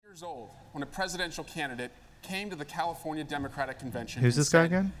Years old when a presidential candidate came to the California Democratic Convention. Who's this guy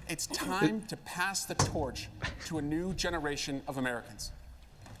again? It's time to pass the torch to a new generation of Americans.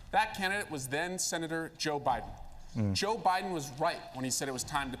 That candidate was then Senator Joe Biden. Joe Biden was right when he said it was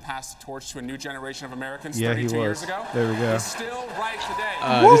time to pass the torch to a new generation of Americans 32 years ago. There we go. He's still right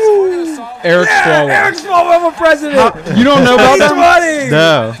today. Eric Swalwell. Eric Swalwell for president. You don't know about that?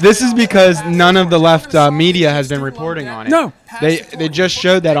 No. This is because none of the left media has been reporting on it. No. They just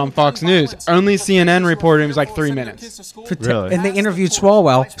showed that on Fox News. Only CNN reported it was like 3 minutes. Really? And they interviewed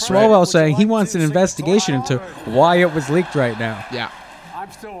Swalwell. Swalwell saying he wants an investigation into why it was leaked right now. Yeah. I'm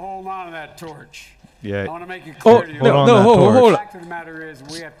still holding on to that torch. Yeah. I want to make it clear to you. Hold on no, that hold torch. on. The fact of the matter is,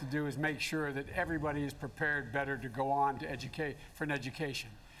 what we have to do is make sure that everybody is prepared better to go on to educate for an education.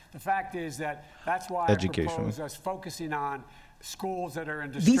 The fact is that's why I propose us focusing on schools that are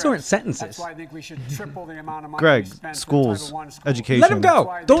in distress. These aren't sentences. That's why I think we should triple the amount of money Greg, we spend schools, for Title I schools. education. Let him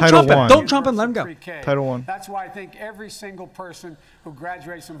go. Don't Title jump I. him. Don't jump him. Let him go. Pre-K. Title I. That's why I think every single person who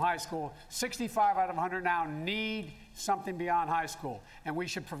graduates from high school, 65 out of 100 now, need something beyond high school, and we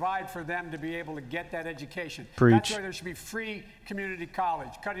should provide for them to be able to get that education. Preach. That's why there should be free community college,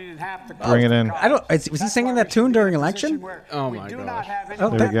 cutting in half the cost. Bring it of in. college. Was he singing that tune during election? Oh my gosh. Oh,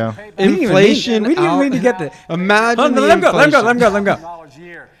 There we go. Inflation. We didn't even mean to get that. Imagine the let him go. Let him go. Let him go. Let him go. $1,000 a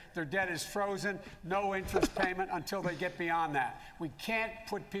year. Their debt is frozen, no interest payment until they get beyond that. We can't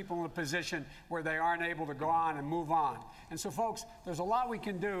put people in a position where they aren't able to go on and move on. And so, folks, there's a lot we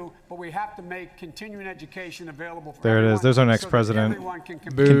can do, but we have to make continuing education available for There it everyone. is. There's our next so that president. everyone can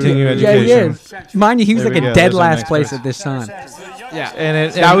Continue Yeah, education. he is. Mind you, he was There like we a go. dead There's our last next place person. at this time. Yeah.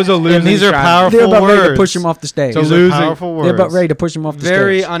 And That was a and losing these are strategy. powerful They're about words. ready to push him off the stage. These losing. are powerful words. They're about ready to push him off the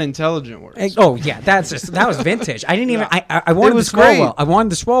Very stage. unintelligent words. Oh yeah, that was vintage. I didn't even. I wanted was the Swalwell. great. I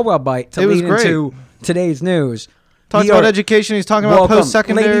wanted the Swalwell bite to It was lead great. into today's news. Talks about education. He's talking about Welcome,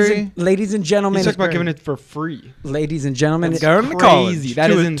 post-secondary. ladies and gentlemen. He's talking about giving it for free. Ladies and gentlemen, That's going to college. crazy. That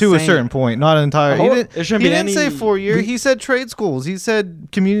to, is to a insane. certain point, not entire. The whole- He didn't, it shouldn't he be didn't say any- 4 year. He said trade schools. He said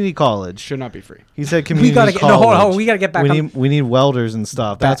community college. Should not be free. He said community gotta get- no, college. hold on, we gotta get back We on- need, we need welders and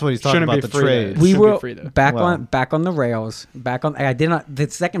stuff. That's what he's talking Shouldn't about. be The free, trade. though. We Should be were free, though. back Well. on the rails. Back on. I did not. The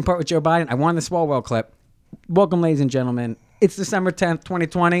second part with Joe Biden. I wanted the Swalwell clip. Welcome, ladies and gentlemen. It's December 10th,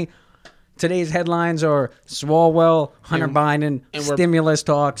 2020. Today's headlines are Swalwell, Hunter Biden, and we're- stimulus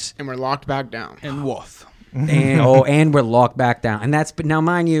talks, And we're locked back down. and Wolf. and we're locked back down. And that's, but now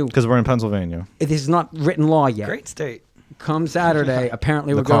mind you, Because we're in Pennsylvania. it is not written law yet. Great state. Come Saturday,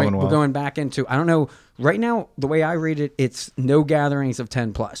 apparently The we're Commonwealth. going back into, I don't know, right now, the way I read it, it's no gatherings of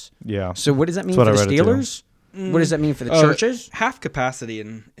 10 plus. Yeah. So what does that mean That's for what the I read it too. Steelers? What does that mean for the churches? Half capacity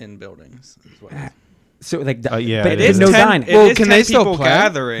in buildings. Is what it is. So like, yeah, but it it's is. no 10 dining. it Well, is can 10 they still people play?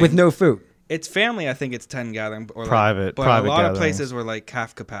 gathering With no food. It's family. I think it's 10 gathering or Private- but private a lot of gatherings. places were like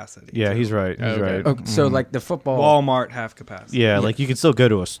half capacity. Yeah, too. he's right. He's Okay. right. Okay, so like the football. Walmart half capacity. Yeah, like you can still go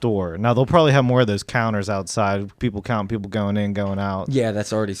to a store. Now they'll probably have more of those counters outside. People count people going in, going out. Yeah,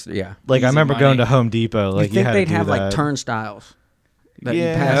 that's already yeah. Like I Easy remember money. going to Home Depot. Like you think had they'd to do have like that. turnstiles? That you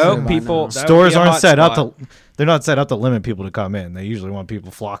Yeah. pass No, through by people- now? that would Stores be a aren't hot set up spot. to. They're not set up to limit people to come in. They usually want people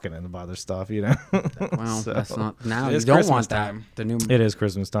flocking in to buy their stuff. You know. Well, So, that's not now. It You is don't Christmas want that. time. The new. It is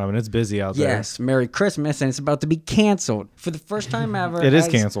Christmas time and it's busy out there. Yes, Merry Christmas, and it's about to be canceled for the first time ever. It is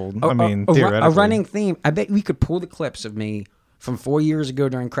as canceled. a- I mean, a theoretically. running theme. I bet we could pull the clips of me from 4 years ago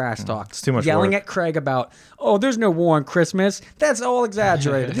during Crash Talk. It's too much yelling work. at Craig about, oh, there's no war on Christmas. That's all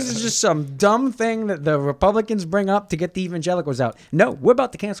exaggerated. This is just some dumb thing that the Republicans bring up to get the evangelicals out. No, we're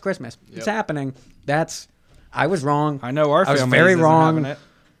about to cancel Christmas. It's happening. I was wrong. I know our I was family very isn't wrong. having it.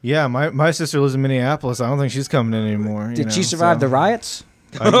 Yeah, my sister lives in Minneapolis. I don't think she's coming in anymore. you Did she know, survive so- the riots?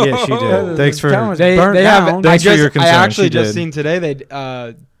 Yeah, she did. Thanks for. Town was They burnt have. down. Thanks for your I concern. actually She just did. seen today they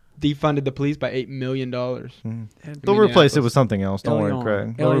defunded the police by $8 million. They'll replace it with something else. Don't worry, Leon.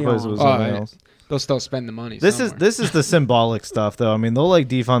 Craig. They'll Leon. replace it with Oh, something yeah. else. They'll still spend the money. This somewhere. is the symbolic stuff, though. I mean, they'll like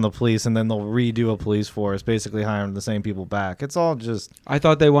defund the police and then they'll redo a police force, basically hiring the same people back. It's all just. I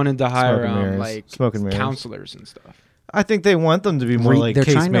thought they wanted to hire Smoke and mirrors. like Smoke and mirrors. counselors and stuff. I think they want them to be more like They're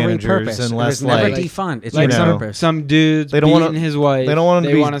case trying to managers repurpose. and It less was never like. defund. It's Like you know, repurpose. some dudes They don't beating wanna- his wife. they don't want 'em to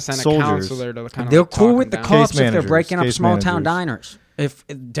They be want to send soldiers. a counselor to kind of. They're like, cool talk with the them down. cops if they're managers, breaking up case small town managers. diners. If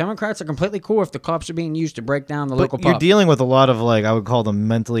Democrats are completely cool if the cops are being used to break down the But local you're pub. dealing with a lot of like I would call them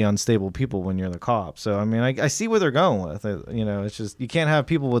mentally unstable people when you're the cop. So I mean, I see where they're going with it. You know, it's just you can't have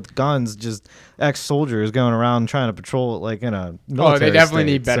people with guns, just ex-soldiers going around trying to patrol it like in a military Oh, they definitely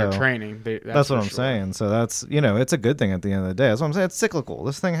state. need better So training. That's what I'm saying. So that's it's a good thing at the end of the day. That's what I'm saying. It's cyclical.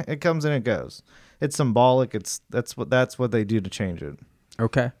 This thing it comes and it goes. It's symbolic. That's what they do to change it.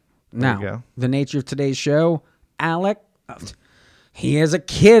 Okay. There you Now, go. the nature of today's show, Alec. He has a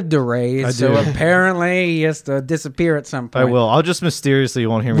kid to raise, I so do. apparently he has to disappear at some point. I will. I'll just mysteriously, you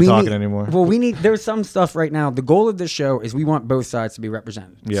won't hear me talking anymore. Well, there's some stuff right now. The goal of this show is we want both sides to be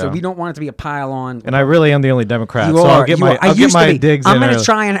represented. Yeah. So we don't want it to be a pile on. And I really am the only Democrat, You so are. I'll get you my are. I I'll get used to my be. digs I'm in. going early. to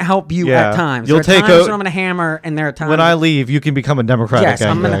try and help you Yeah. at times. You'll there are take times o- when I'm going to hammer, and there are times When I leave, you can become a Democratic Yes,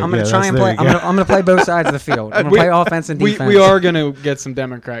 I'm guy. gonna try and play. I'm gonna play both sides of the field. I'm gonna play offense and defense. We are gonna get some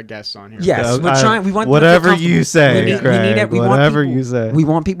Democrat guests on here. Yes, we're trying. We want whatever people to feel you say, comfortable. We need it. Greg, We want whatever people- you say. We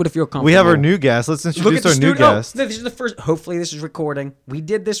want people to feel comfortable. We have our new guest. Let's Look introduce at the our new studio. guest. This is the first. Hopefully, this is recording. We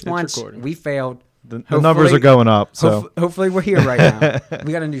did this once. recording. We failed. The Hopefully- numbers are going up. So Hopefully, we're here right now.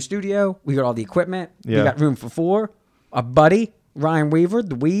 We got a new studio. We got all the equipment. We Yeah. got room for 4. A buddy, Ryan Weaver,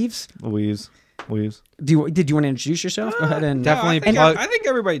 the Weaves. Louise. Did you want to introduce yourself? Go ahead and definitely I think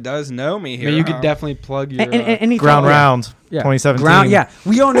everybody does know me I here. mean, you could definitely plug your. any Ground thought- round. Yeah. 2017. Ground, yeah,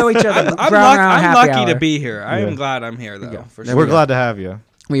 we all know each other. I'm Ground round happy lucky hour. to be here. I Yeah. am glad I'm here, though. For sure. We're glad to have you.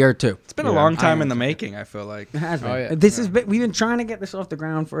 We are too. It's been a long time in the making, I feel like. It has been. Oh, yeah. This has been. We've been trying to get this off the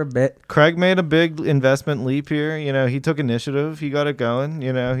ground for a bit. Craig made a big investment leap here. You know, he took initiative. He got it going.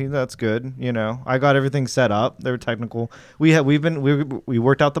 You know, that's good. You know, I got everything set up. They were technical. We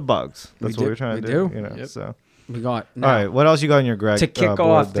worked out the bugs. That's what we're trying to do. You know, so. We got All right, what else you got in your Greg? to kick board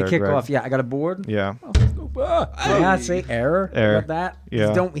off. there, To kick Greg? off. Yeah, I got a board. Yeah. Yeah, say error. Error. Got that.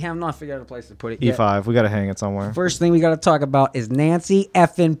 Yeah. We have not figured out a place to put it yet. E5. We got to hang it somewhere. First thing we got to talk about is Nancy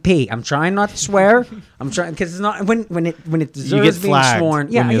F&P. I'm trying not to swear. I'm trying because it's not when it deserves being flagged sworn.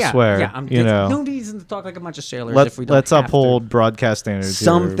 when Yeah, you yeah, swear, yeah. you know. No reason to talk like a bunch of sailors if we don't. Let's have uphold to. broadcast standards. here,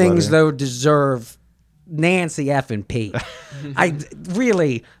 Some things everybody. though deserve Nancy F&P. I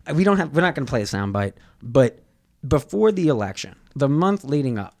really we're not going to play a soundbite, but before the election, the month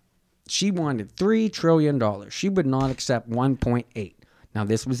leading up, she wanted $3 trillion. She would not accept 1.8. Now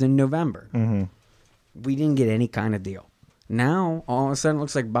this was in November. Mm-hmm. We didn't get any kind of deal. Now all of a sudden it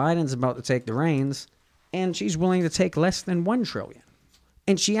looks like Biden's about to take the reins, and she's willing to take less than $1 trillion.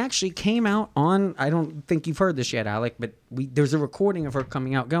 And she actually came out on, I don't think you've heard this yet, Alec, but there's a recording of her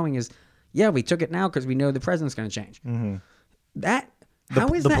coming out going yeah, we took it now because we know the president's going to change. Mm-hmm. How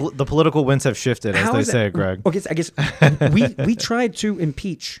is that? The political winds have shifted, as How they is say, that? Greg. Okay, I guess we tried to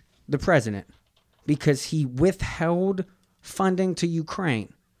impeach the president because he withheld funding to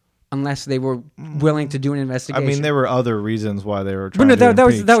Ukraine unless they were willing to do an I investigation. mean, there were other reasons why they were But trying no, to that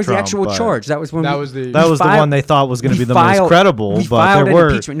was impeach the Trump, actual but charge. That was when That was the the one they thought was going to be the most credible, we but filed there an were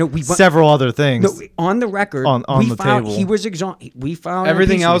impeachment. No, we several other things. No, on the record, On we the filed, table. he was we filed an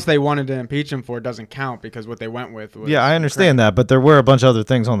everything else impeachment. they wanted to impeach him for doesn't count because what they went with was Yeah, I understand that, but there were a bunch of other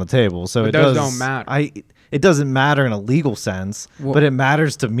things on the table, so it those does don't matter. It doesn't matter in a legal sense, Well- but it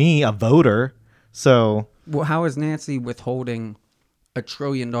matters to me, a voter. So Well, how is Nancy withholding $1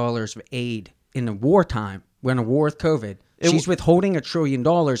 trillion of aid in a wartime? We're in a war with COVID. She's withholding $1 trillion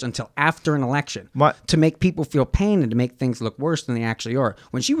until after an election to make people feel pain and to make things look worse than they actually are.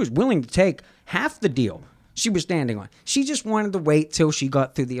 When she was willing to take half the deal she was standing on. She just wanted to wait till she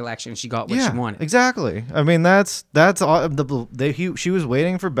got through the election. She got what she wanted. Exactly. I mean, that's all. She was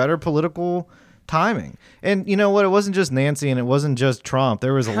waiting for better political timing. And you know what? It wasn't just Nancy and it wasn't just Trump.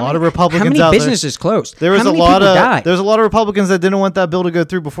 There was a lot of Republicans out there. How many businesses closed? There was how a many lot people of died? there's a lot of Republicans that didn't want that bill to go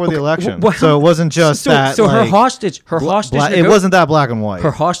through before the election. Well, so it wasn't just that. So her like, hostage it wasn't that black and white.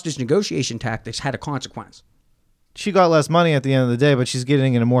 her hostage negotiation tactics had a consequence. She got less money at the end of the day, but she's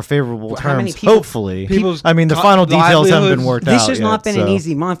getting in a more favorable How many terms. people- Hopefully, people's I mean, the final details haven't been livelihoods- worked out. This has not yet, been an so-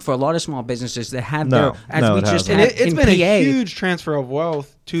 easy month for a lot of small businesses that have No, their, as no, we it just hasn't. had And it's in been PA, a huge transfer of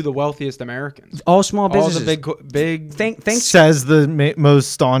wealth to the wealthiest Americans. all small All businesses. the big. Thanks. Says the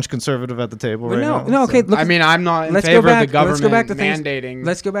most staunch conservative at the table right now. No. Okay. Look, I mean, I'm not in let's favor go back. of the government Let's go back to mandating.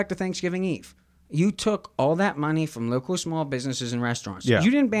 Let's go back to Thanksgiving Eve. You took all that money from local small businesses and restaurants. Yeah. You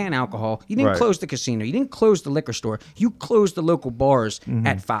didn't ban alcohol. You didn't Right. close the casino. You didn't close the liquor store. You closed the local bars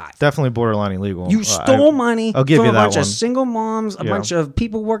at 5. Definitely borderline illegal. You stole money I'll give from you a that bunch one. of single moms, a Yeah. bunch of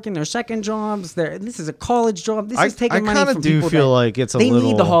people working their second jobs. This is a college job. This is taking I money kinda from do people feel that like it's a they need the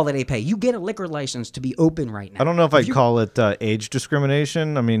little- holiday pay. You get a liquor license to be open right now. I don't know if I'd you- call it age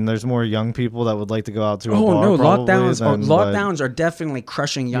discrimination. I mean, there's more young people that would like to go out to a Oh bar. no! probably Lockdowns are definitely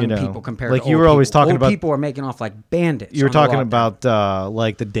crushing young people compared like to you old were always people. talking Old about. people are making off like bandits. You were on the talking lockdown. about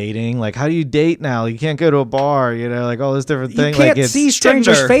like the dating. Like, how do you date now? You can't go to a bar. You know, like all this different You thing. can't like it's see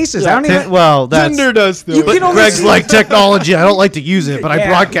strangers' Tinder. faces. I don't even. well, that's Tinder does still. You But can only Greg's see- like technology. I don't like to use it, but I Yeah.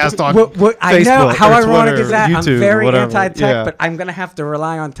 broadcast on I know Facebook how or ironic Twitter, is that. YouTube, I'm very whatever. anti-tech, Yeah. but I'm gonna have to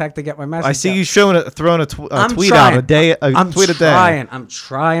rely on tech to get my message. I see out. you throwing a tweet I'm out a day. I'm tweet a day. trying. I'm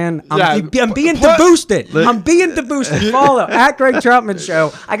trying. Yeah, I'm being put- deboosted. I'm being deboosted. Follow at Greg Troutman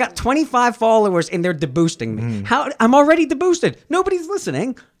Show. I got 25 followers followers and they're deboosting me. I'm already deboosted. Nobody's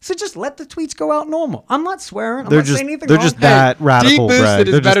listening. So just let the tweets go out normal. I'm not swearing. I'm not saying anything they're wrong. just that radical, Deboosted Greg.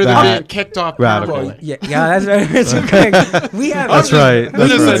 is They're better just than that being kicked off. radical. Well, Yeah, that's right. It's okay. We have. That's right. We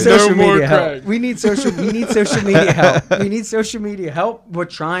That's need right. social No more media help. Craig. We need social media help. We need social media help. We're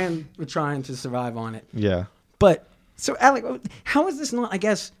trying to survive on it. Yeah. But so, Alec, how is this not? I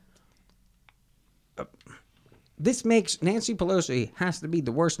guess this makes Nancy Pelosi has to be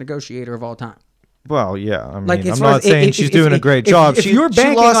the worst negotiator of all time. Well, yeah. I mean, Like, as I'm far not as- saying if- she's if- doing a if- great if- job. if She you're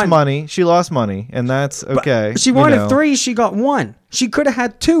banking lost on- money. She lost money, and that's okay. She wanted 3. She got 1. She could have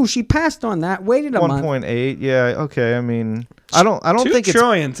had 2. She passed on that. Waited a month. 1.8. Yeah. Okay. I mean, I don't think $2 it's.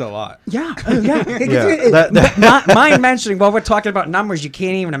 trillion's a lot. Yeah, Yeah, Mind mentioning while we're talking about numbers you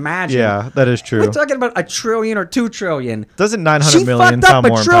can't even imagine. Yeah, that is true. We're talking about $1 trillion or $2 trillion. Doesn't 900 She million fucked up sound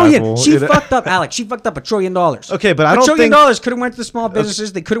more $1 trillion. impactful? She fucked up, Alex. She fucked up $1 trillion. Okay, but I don't $1 trillion think- could have went to the small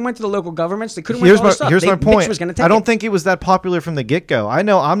businesses. They could have went to the local governments. They could have went Here's to all my this stuff. here's my Mitch point. was gonna take I don't it. think it was that popular from the get go. I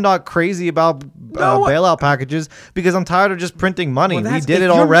know I'm not crazy about bailout packages because I'm tired of just printing money. Well, We that's- did if it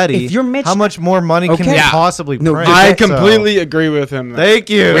you're- already. if you're Mitch- How much more money can Okay. we Yeah. possibly No, print? I So- completely agree with him. Thank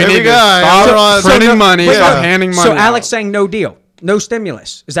you. We There need we to go. stop You're on- printing money. Yeah. Stop handing money. So Alex out. saying no deal, no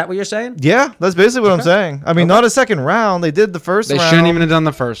stimulus. Is that what you're saying? Yeah, that's basically what I'm saying. I mean, not a second round. They did the first They round. shouldn't even have done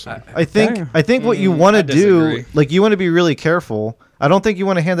the first one. I think what you want to do, disagree. like you want to be really careful. I don't think you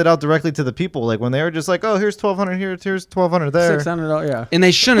want to hand it out directly to the people. Like when they were just like, oh, here's 1,200 here, here's 1,200 there. $600. Yeah. And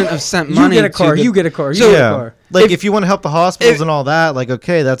they shouldn't have sent You money. get a car. to the- You get a car. You So- get a Yeah, car. like if you want to help the hospitals and all that, like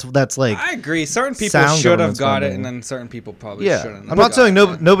okay, that's like I agree. Certain people sound should have government got it, spending. and then certain people probably yeah. shouldn't. I'm not saying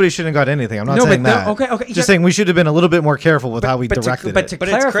nobody shouldn't have got anything. I'm not No, saying but that. okay, Just yeah. saying we should have been a little bit more careful with how we but to- directed but it. to- But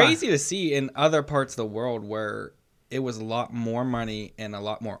clarify. it's crazy to see in other parts of the world where it was a lot more money and a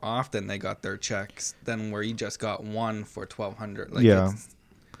lot more often they got their checks than where you just got one for 1,200. Like Yeah.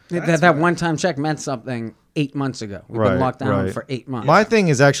 That one-time check meant something 8 months ago. We've been locked down for 8 months. My thing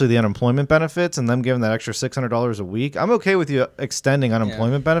is actually the unemployment benefits and them giving that extra $600 a week. I'm okay with you extending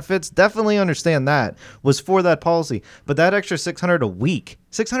unemployment benefits. Definitely understand that was for that policy. But that extra $600 a week,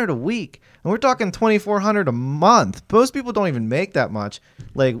 and we're talking $2,400 a month. Most people don't even make that much,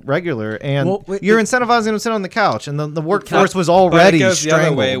 like regular, and you're incentivizing them to sit on the couch, and the workforce was already but it goes the other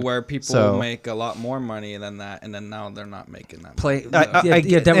strangled. way where people make a lot more money than that, and then now they're not making that.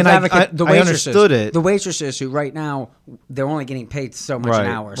 The I understood it. The waitresses who right now they're only getting paid so much an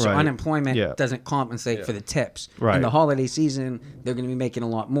hour, so unemployment doesn't compensate for the tips. Right. In the holiday season, they're going to be making a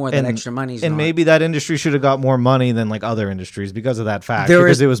lot more. That extra money's and not. maybe that industry should have got more money than like other industries because of that fact. There's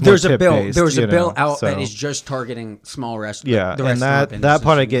because it was more a bill. tip-based, There's a you bill know, out so. that is just targeting small restaurants. Yeah, the and restaurant that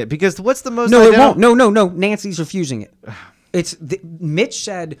part I industry. get because what's the most? No, it won't. No. Nancy's refusing it. Mitch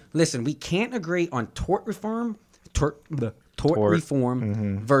said, "Listen, we can't agree on tort reform,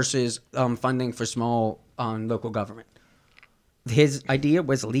 versus funding for small local government." His idea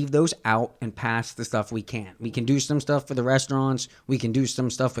was leave those out and pass the stuff we can. We can do some stuff for the restaurants. We can do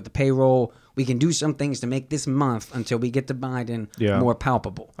some stuff with the payroll. We can do some things to make this month until we get to Biden more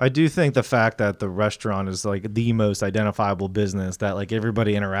palpable. I do think the fact that the restaurant is like the most identifiable business that like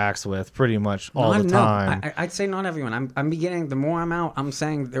everybody interacts with pretty much all the time. I'd say not everyone. I'm beginning. The more I'm out, I'm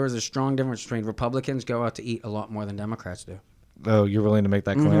saying there is a strong difference between Republicans go out to eat a lot more than Democrats do. Oh, you're willing to make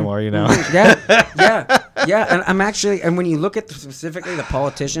that claim, are you now? Yeah. And I'm actually, and when you look at specifically the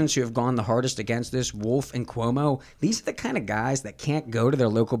politicians who have gone the hardest against this, Wolf and Cuomo, these are the kind of guys that can't go to their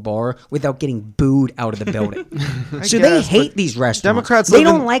local bar without getting booed out of the building. So they hate these restaurants. Democrats they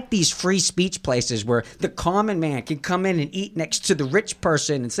don't like these free speech places where the common man can come in and eat next to the rich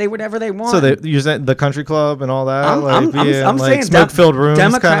person and say whatever they want. So you're saying the country club and all that? I'm saying smoke-filled rooms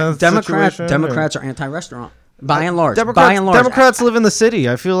kind of situation? Democrats are anti-restaurant. By and large, Democrats live in the city.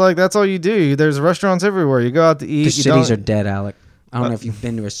 I feel like that's all you do. There's restaurants everywhere. You go out to eat. The cities are dead, Alec. I don't know if you've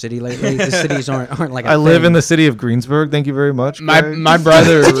been to a city lately. The cities aren't like a I live thing. in the city of Greensburg. Thank you very much. My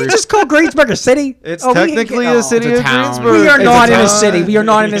brother. Did you just call Greensburg a city? It's technically a city of Greensburg. We are It's not in a town. city. We are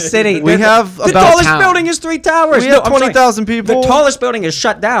not in a city. We have the about tallest building is 3 towers. We have I'm sorry. 20,000 people. The tallest building is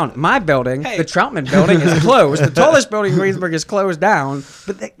shut down. My building, the Troutman building, is closed. The tallest building in Greensburg is closed down.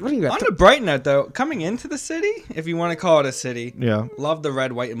 But what do you On the bright note, though, coming into the city, if you want to call it a city, yeah, love the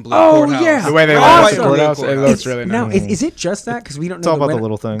red, white, and blue Oh, courthouse. yeah. The way they Awesome. light the courthouse, it looks really nice. Now, is it just that? Because we don't know It's all about the winner,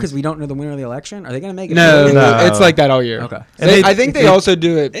 little things. because we don't know the winner of the election. Are they going to make it? No, No. it's like that all year. Okay. And I think they also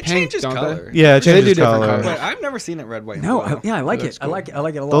do it It pink, changes don't color. Yeah, it They changes do different color. colors. But I've never seen it red, white, and No, blue. I like That's it. cool. I like it a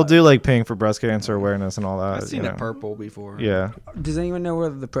lot. They'll do like pink for breast cancer awareness and all that. I've seen you it know. purple before. Yeah, Does anyone know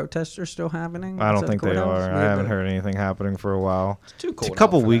whether the protests are still happening? I don't outside think the they courthouse? are. I haven't heard anything happening for a while. It's too cold. A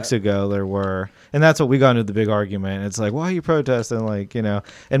couple out for weeks that. ago there were, and that's what we got into the big argument. It's like, why are you protesting? Like, you know,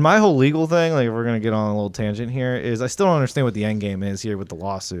 and my whole legal thing, like if we're gonna get on a little tangent here, is I still don't understand what the end game is here with the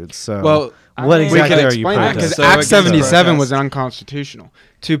lawsuits. So, Well, what we exactly can are you explain that because protesting? So Act against 77 protest. was unconstitutional.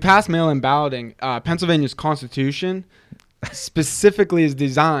 To pass mail-in balloting, Pennsylvania's constitution specifically is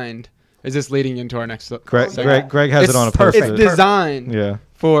designed. Is this leading into our next? Greg has It's it on a perfect. post-it. It's designed Yeah.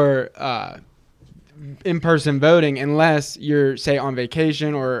 for in-person voting, unless you're say on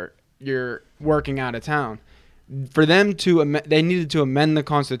vacation or you're working out of town. For them to they needed to amend the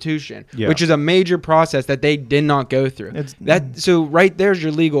Constitution, Yeah. which is a major process that they did not go through. So right there's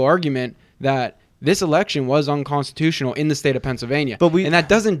your legal argument that this election was unconstitutional in the state of Pennsylvania. And that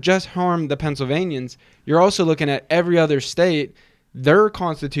doesn't just harm the Pennsylvanians. You're also looking at every other state. Their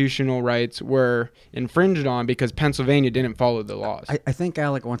constitutional rights were infringed on because Pennsylvania didn't follow the laws. I think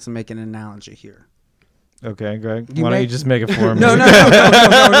Alec wants to make an analogy here. Okay, Greg. Why don't you just make it for me? No.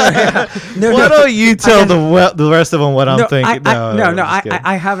 Why don't you tell the rest of them what I'm thinking?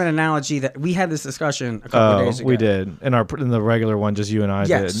 I have an analogy that we had this discussion a couple of days ago. We did in the regular one, just you and I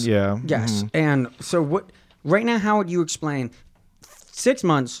did. Yeah. Yes. And so what? Right now, how would you explain 6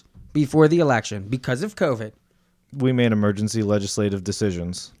 months before the election, because of COVID, we made emergency legislative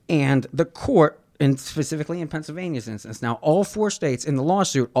decisions, and the court, and specifically in Pennsylvania's instance, now all 4 states in the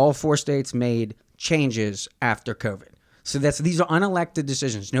lawsuit, all 4 states made changes after COVID. So these are unelected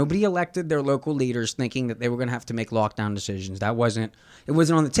decisions. Nobody elected their local leaders thinking that they were going to have to make lockdown decisions. It wasn't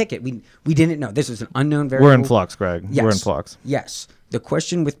on the ticket. We didn't know. This was an unknown variable. We're in flux, Greg. Yes. We're in flux. Yes. The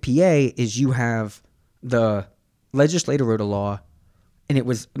question with PA is you have the legislator wrote a law, and it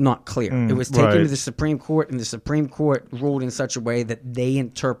was not clear. It was taken to the Supreme Court, and the Supreme Court ruled in such a way that they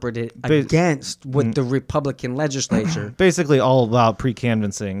interpreted against what the Republican legislature. Basically all about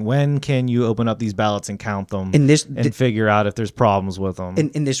pre-canvassing. When can you open up these ballots and count them and figure out if there's problems with them?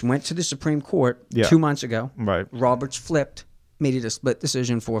 And this went to the Supreme Court 2 months ago. Right. Roberts flipped, made it a split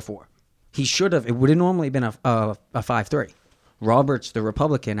decision 4-4. He should have. It would have normally been a 5-3. Roberts, the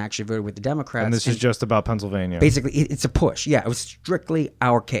Republican, actually voted with the Democrats. And this is just about Pennsylvania. Basically, it's a push. Yeah, it was strictly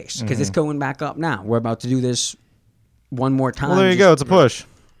our case because it's going back up now. We're about to do this one more time. Well, there you go. It's a push.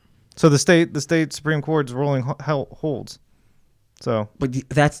 So the state Supreme Court's ruling holds. So, but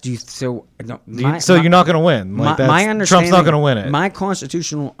that's so. You're not going to win. Like my understanding, Trump's not going to win it. My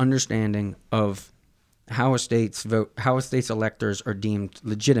constitutional understanding of how a state's electors are deemed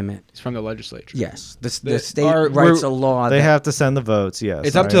legitimate. It's from the legislature. Yes, the state writes a law. They have to send the votes. Yes,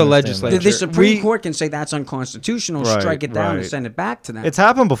 it's up to the legislature. The Supreme Court can say that's unconstitutional, strike it down, and send it back to them. It's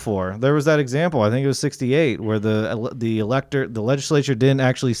happened before. There was that example. I think it was '68 where the legislature didn't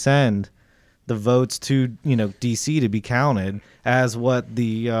actually send the votes to DC to be counted as what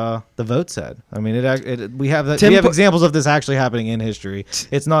the vote said. I mean, we have examples of this actually happening in history.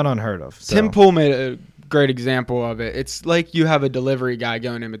 It's not unheard of. So. Tim Pool made a great example of it. It's like you have a delivery guy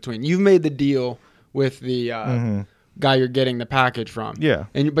going in between. You've made the deal with the guy you're getting the package from. Yeah.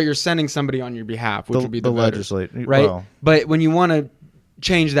 But you're sending somebody on your behalf, which would be the legislature, right? Well. But when you want to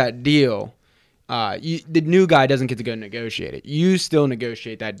change that deal, the new guy doesn't get to go negotiate it. You still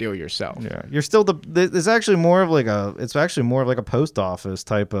negotiate that deal yourself. Yeah, you're still it's actually more of like a post office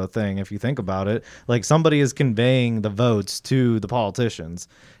type of thing if you think about it. Like somebody is conveying the votes to the politicians,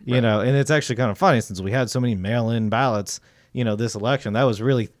 you know, and it's actually kind of funny since we had so many mail-in ballots, this election. That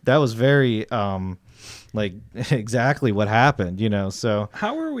was very like exactly what happened, So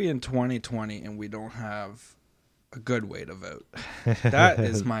how are we in 2020 and we don't have a good way to vote? That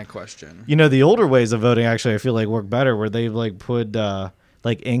is my question. The older ways of voting actually I feel like work better, where they've like put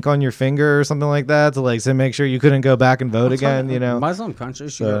like ink on your finger or something like that to make sure you couldn't go back and vote again. Muslim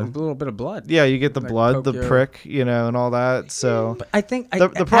countries, you get a little bit of blood. Yeah, you get the blood, the prick, and all that. So but I think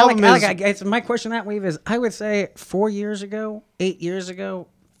the problem is, I guess my question that way is, I would say 4 years ago, 8 years ago,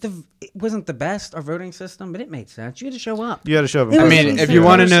 it wasn't the best, our voting system, but it made sense. You had to show up. You had to show up. I mean, if you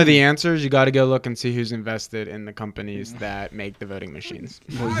want to know the answers, you got to go look and see who's invested in the companies that make the voting machines.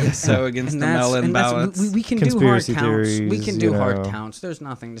 So against the mail-in ballots, we can do hard counts. We can do hard counts. There's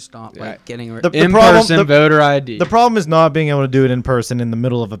nothing to stop getting rid of in-person voter ID. The problem is not being able to do it in person in the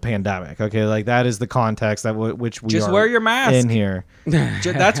middle of a pandemic. Okay, like that is the context which we just are wear your mask in here.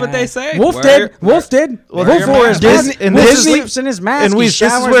 That's what they say. Wolf did. Wolf wore his mask. Disney sleeps in his mask. And he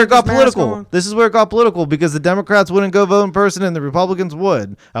showers where it got political. This is where it got political because the Democrats wouldn't go vote in person and the Republicans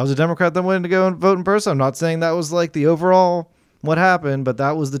would. I was a Democrat that wanted to go and vote in person. I'm not saying that was like the overall what happened, but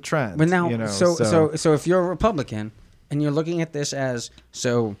that was the trend. But now, so if you're a Republican and you're looking at this as,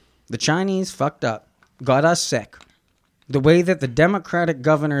 so the Chinese fucked up, got us sick. The way that the Democratic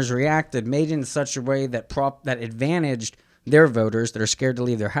governors reacted made it in such a way that advantaged their voters that are scared to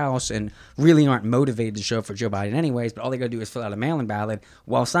leave their house and really aren't motivated to show up for Joe Biden anyways, but all they got to do is fill out a mail-in ballot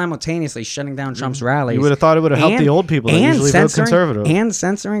while simultaneously shutting down Trump's rallies. You would have thought it would have helped the old people that usually vote conservative. And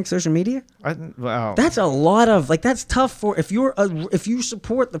censoring social media? Wow. That's a lot of, that's tough for, if you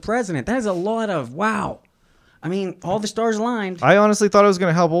support the president, that is a lot of, wow. I mean, all the stars aligned. I honestly thought it was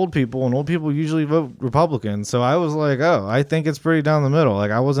going to help old people, and old people usually vote Republican. So I was like, oh, I think it's pretty down the middle. Like,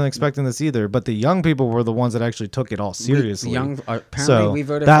 I wasn't expecting this either. But the young people were the ones that actually took it all seriously. We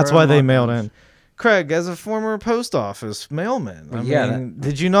voted that's why they mailed in. Craig, as a former post office mailman,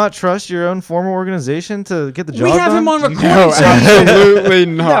 did you not trust your own former organization to get the job done? We have him on recording. No, absolutely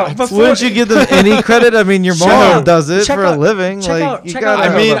not. No, wouldn't you give them any credit? I mean, your mom does it for a living.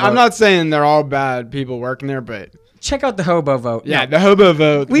 I'm not saying they're all bad people working there, but check out the hobo vote. Yeah, the hobo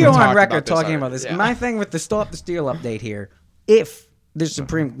vote. We are on record talking about this. Yeah. My thing with the Stop the Steal update here, if the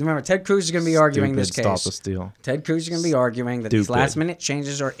remember, Ted Cruz is going to be arguing this case. Stop the steal. Ted Cruz is going to be arguing that these last-minute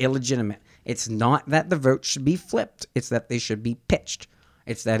changes are illegitimate. It's not that the vote should be flipped. It's that they should be pitched.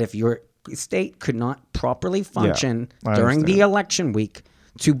 It's that if your state could not properly function during the election week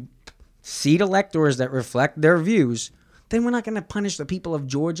to seat electors that reflect their views, then we're not going to punish the people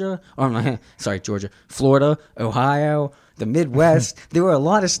of Florida, Ohio, the Midwest. There were a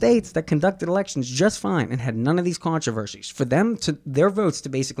lot of states that conducted elections just fine and had none of these controversies. For them their votes to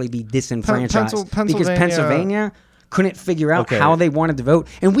basically be disenfranchised because Pennsylvania couldn't figure out how they wanted to vote.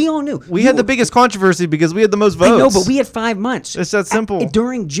 And we all knew. We had the biggest controversy because we had the most votes. I know, but we had 5 months. It's that simple.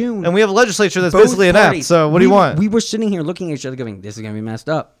 During June. And we have a legislature that's basically inept. So what do you want? We were sitting here looking at each other going, this is going to be messed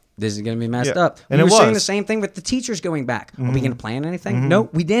up. This is going to be messed up. And we were saying the same thing with the teachers going back. Are we going to plan anything? No,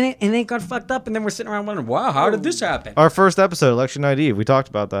 we didn't. And they got fucked up. And then we're sitting around wondering, wow, how did this happen? Our first episode, Election ID, we talked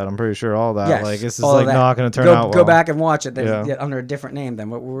about that. I'm pretty sure all that. Yes, like, this is like not going to turn out well. Go back and watch it under a different name than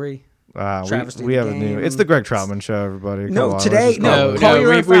what were we? We have a new. It's the Greg Troutman Show, everybody. No, today, call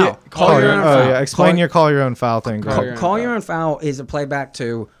your own foul. Call your own foul. Oh yeah, explain your call your own foul thing. Call your own foul is a playback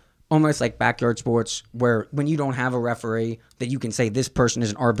to almost like backyard sports, where when you don't have a referee, that you can say this person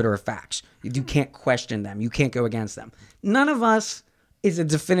is an arbiter of facts. You can't question them. You can't go against them. None of us is a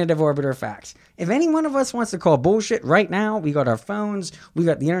definitive arbiter of facts. If any one of us wants to call bullshit right now, we got our phones, we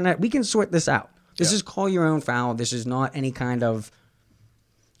got the internet, we can sort this out. This is call your own foul. This is not any kind of,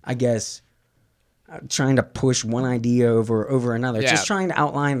 I guess, trying to push one idea over another. It's just trying to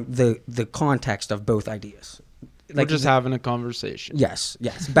outline the context of both ideas. Like, we're just having a conversation. Yes.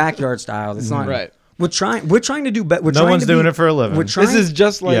 Backyard style. It's not right. We're trying to do better. No one's doing it for a living. This is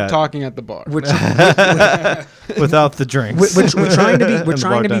just like talking at the bar. Without the drinks. We're trying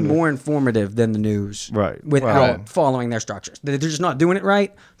to be more informative than the news. Right. Without following their structures. They're just not doing it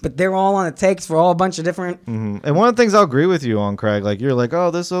right, but they're all on the takes for all a bunch of different. Mm-hmm. And one of the things I'll agree with you on, Craig, like you're like,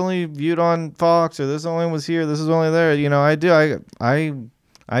 oh, this only viewed on Fox, or this only was here, this is only there. You know, I do.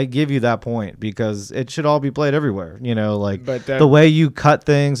 I give you that point because it should all be played everywhere. You know, like the way you cut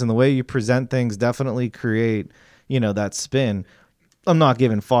things and the way you present things definitely create, that spin. I'm not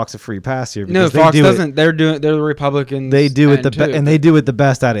giving Fox a free pass here. No, Fox doesn't. They're the Republicans. They do it and they do it the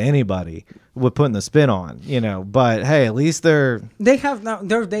best out of anybody with putting the spin on. But hey, at least they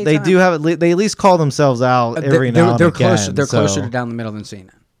at least call themselves out every now and again. They're closer to down the middle than CNN.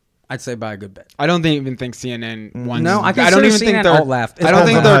 I'd say by a good bit. I don't even think CNN wants. No, I don't even think they're alt left. I don't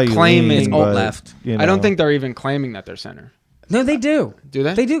think they're claiming it's alt left. I don't think they're even claiming that they're center. No, they do. Do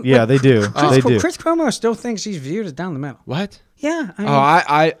they? They do. Yeah, they do. Chris Cuomo still thinks he's viewed as down the middle. What? Yeah.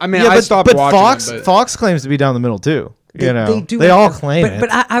 I stopped watching. But Fox claims to be down the middle too. They all claim it. But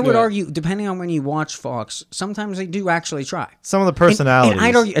I would argue, depending on when you watch Fox, sometimes they do actually try. Some of the personalities. And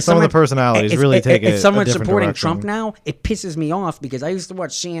I'd argue, some of the personalities really take it. If someone's supporting direction. Trump now, it pisses me off because I used to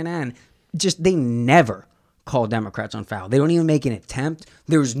watch CNN. They never call Democrats on foul. They don't even make an attempt.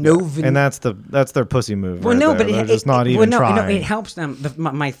 There's no and that's their pussy move. Well, no, but they're just not even trying. No, it helps them.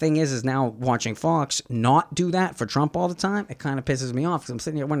 My thing is now watching Fox not do that for Trump all the time. It kind of pisses me off because I'm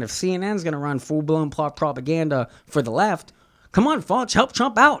sitting here wondering if CNN's going to run full blown propaganda for the left. Come on, Fox, help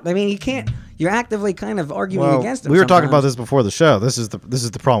Trump out. I mean, you can't. You're actively kind of arguing against him. We were talking about this before the show. This is the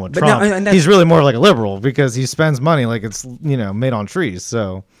problem with Trump. He's really more like a liberal because he spends money like it's made on trees.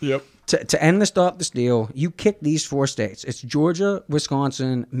 So yep. To end the Stop the Steal, you kick these 4 states. It's Georgia,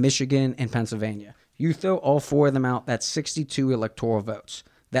 Wisconsin, Michigan, and Pennsylvania. You throw all 4 of them out, that's 62 electoral votes.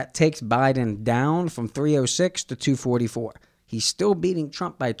 That takes Biden down from 306 to 244. He's still beating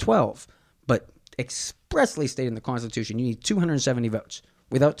Trump by 12, but expressly stated in the Constitution, you need 270 votes.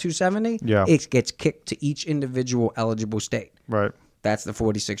 Without 270, it gets kicked to each individual eligible state. Right. That's the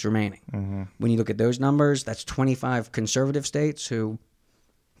 46 remaining. When you look at those numbers, that's 25 conservative states who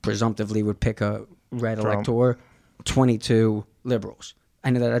presumptively would pick a red elector, 22 liberals.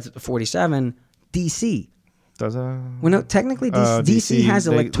 I know that's 47. D.C. Does well, no, technically D.C. has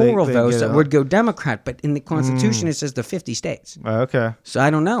electoral votes that would go Democrat, but in the Constitution it says the 50 states. Okay. So I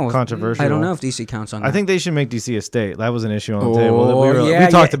don't know. Controversial. I don't know if D.C. counts on that. I think they should make D.C. a state. That was an issue on the table. We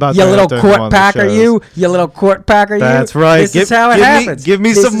talked about you that. Little court packer, you little court packer, you. That's right. This is how it happens. Give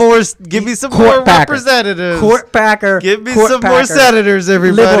me some more representatives. Court packer. Give me some more senators,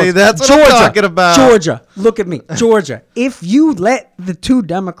 everybody. Liberals. That's what I'm talking about. Georgia. Look at me. Georgia. If you let the two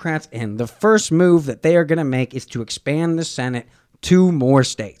Democrats in, the first move that they are going to make is to expand the Senate 2 more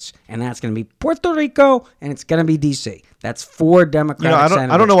states, and that's going to be Puerto Rico and it's going to be D.C. That's 4 Democratic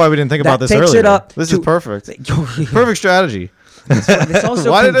senators. I don't know why we didn't think about this earlier. This is perfect. Perfect strategy. It's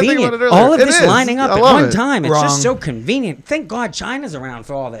also convenient. All of this lining up at one time. It's just so convenient. Thank God China's around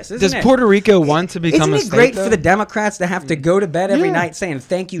for all this. Does Puerto Rico want to become a state? Isn't it great for the Democrats to have to go to bed every night saying,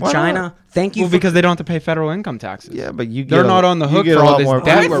 thank you, China? Thank you. Well, because they don't have to pay federal income taxes. Yeah, but they're not on the hook for all this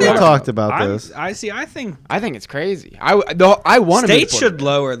debt. We talked about this. I think it's crazy. I want to. States should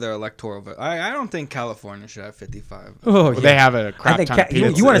lower their electoral vote. I don't think California should have 55. They have a crap ton of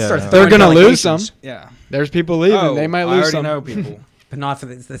people. You want to start? They're going to lose some. Yeah. There's people leaving. They might lose some. I already know people. But not for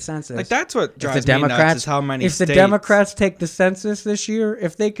the census. Like that's what drives me nuts is how many states. If the Democrats take the census this year,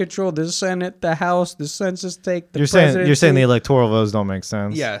 if they control the Senate, the House, the census take the presidency. You're saying the electoral votes don't make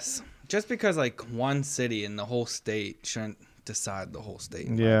sense. Yes. Just because like one city in the whole state shouldn't decide the whole state.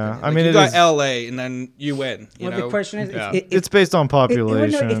 Yeah. I mean, you got LA and then you win. You know? The question is, it's based on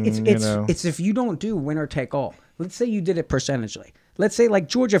population. It's if you don't do winner take all. Let's say you did it percentagely. Let's say like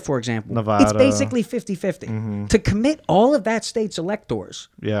Georgia, for example. Nevada. It's basically 50-50. To commit all of that state's electors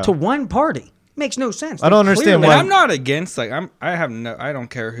to one party makes no sense. I don't understand why. I'm not against I don't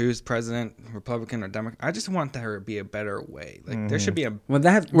care who's president, Republican or Democrat. I just want there to be a better way. Like there should be a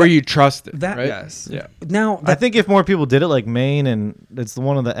where you trust it. Right? Yes. Yeah. Now I think if more people did it, like Maine and it's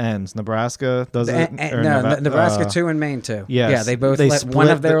one of the ends. Nebraska does it. Nebraska 2 and Maine 2. Yes. Yeah, they both let one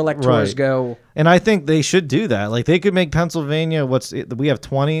of their electors go. And I think they should do that. Like they could make Pennsylvania. We have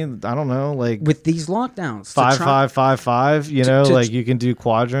 20. I don't know. Like with these lockdowns, 5-5-5-5. You know, like you can do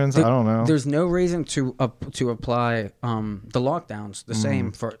quadrants. I don't know. There's no reason to apply the lockdowns the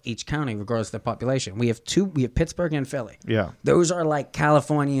same for each county, regardless of the population. We have Pittsburgh and Philly. Yeah, those are like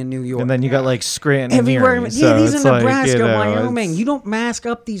California and New York. And then you got like Scranton everywhere. And Erie, these are Nebraska, Wyoming. You don't mask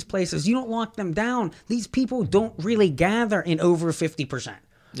up these places. You don't lock them down. These people don't really gather in over 50%.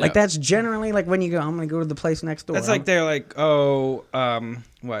 Like that's generally like when you go, I'm going to go to the place next door. That's like they're like,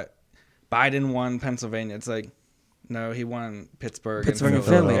 what? Biden won Pennsylvania. It's like, no, he won Pittsburgh and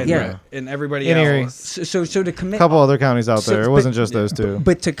Philly. And everybody else. So to commit a couple other counties out there. It wasn't just those two.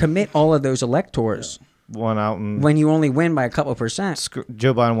 But to commit all of those electors. One out and when you only win by a couple percent.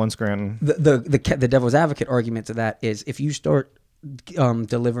 Joe Biden won Scranton. The devil's advocate argument to that is if you start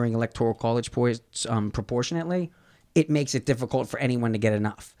delivering electoral college points proportionately, it makes it difficult for anyone to get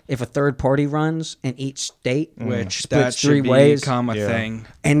enough. If a third party runs in each state, which splits that should 3 ways, become a thing,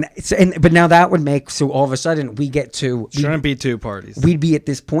 but now that would make so all of a sudden we get to shouldn't be 2 parties. We'd be at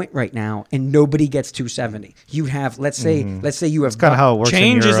this point right now, and nobody gets 270. You have let's say you have kind of how it works.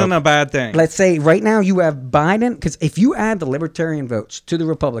 Change isn't a bad thing. Let's say right now you have Biden because if you add the Libertarian votes to the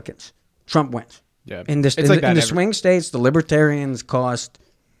Republicans, Trump wins. Yeah, in the swing states, the Libertarians cost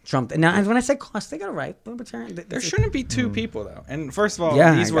Trump. Now, when I say cost, they got it right. Libertarian. There shouldn't be 2 people though. And first of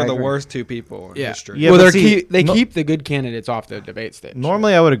all, these were the worst 2 people in history. Yeah, well, they keep the good candidates off the debate stage.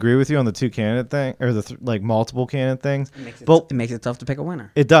 Normally, I would agree with you on the 2 candidate thing or the multiple candidate things. It makes it tough to pick a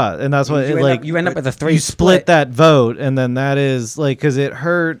winner. It does, and that's what you end up with a 3. You split that vote, and then that is like because it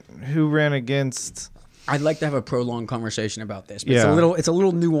hurt who ran against. I'd like to have a prolonged conversation about this. But it's a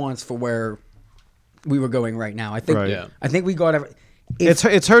little nuanced for where we were going right now. I think we got every.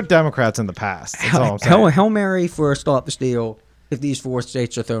 It's hurt Democrats in the past. That's all I'm saying. Hail Mary for Stop the Steal if these 4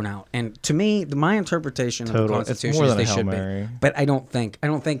 states are thrown out. And to me, my interpretation of the Constitution is they should be. But I don't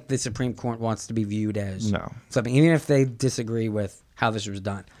think the Supreme Court wants to be viewed as something, even if they disagree with how this was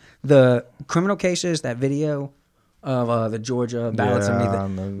done. The criminal cases, that video of the Georgia ballots,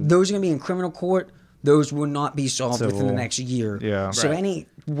 those are going to be in criminal court. Those will not be solved within the next year. Yeah. So any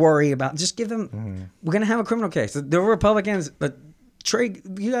worry about just give them. We're going to have a criminal case. The Republicans,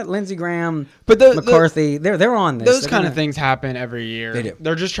 You got Lindsey Graham, but McCarthy. They're on this. Those kind of things happen every year. They do.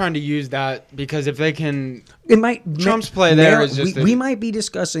 They're just trying to use that because if they can, Trump's play there is just we might be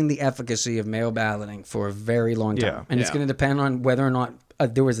discussing the efficacy of mail balloting for a very long time, and it's going to depend on whether or not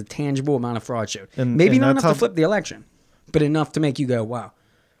there was a tangible amount of fraud showed. Maybe not enough to flip the election, but enough to make you go, wow.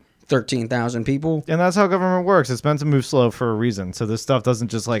 13,000 people. And that's how government works. It's meant to move slow for a reason. So this stuff doesn't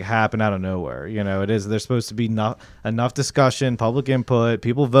just like happen out of nowhere. There's supposed to be enough discussion, public input,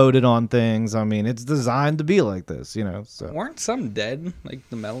 people voted on things. I mean, it's designed to be like this, So weren't some dead, like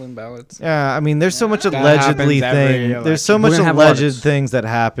the mail-in ballots? Yeah, I mean, there's so much allegedly there's so much alleged things that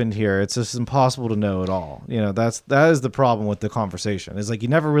happened here. It's just impossible to know at all. That is the problem with the conversation. It's like you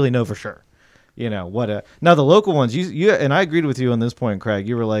never really know for sure. Now the local ones, you and I agreed with you on this point, Craig.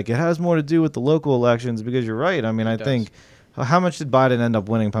 You were like, it has more to do with the local elections because you're right. I mean, I think how much did Biden end up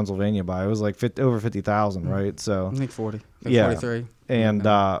winning Pennsylvania by? It was like over 50,000, right? So I think 40, 43. And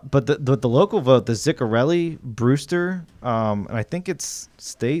but the local vote, the Ziccarelli Brewster, and I think it's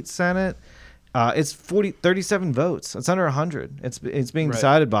state senate. It's 37 votes. It's under 100. It's being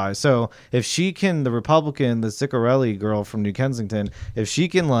decided by. So if she can, the Republican, the Ziccarelli girl from New Kensington, if she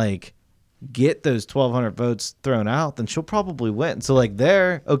can get those 1,200 votes thrown out, then she'll probably win. So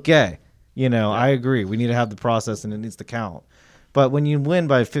okay, I agree. We need to have the process and it needs to count. But when you win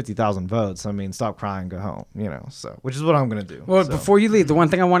by 50,000 votes, I mean, stop crying, go home. So which is what I'm going to do. Well, before you leave, the one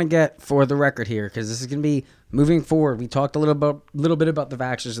thing I want to get for the record here, because this is going to be moving forward. We talked a little bit about the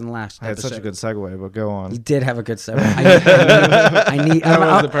vaxxers in the last. I had such a good segue, but go on. You did have a good segue.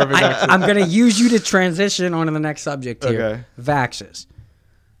 I'm going to use you to transition on to the next subject here. Okay. Vaxxers.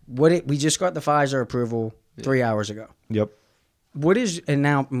 We just got the Pfizer approval 3 hours ago. Yep. And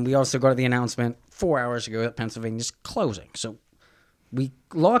now we also got the announcement 4 hours ago that Pennsylvania's closing. So we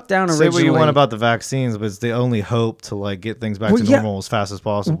locked down originally. Say what you want about the vaccines, but it's the only hope to get things back to normal as fast as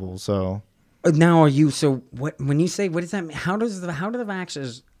possible. So now when you say, what does that mean? How did the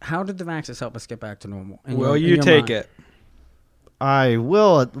vaxxers help us get back to normal? Will you take it? I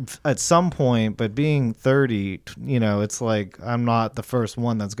will at some point, but being 30, it's like I'm not the first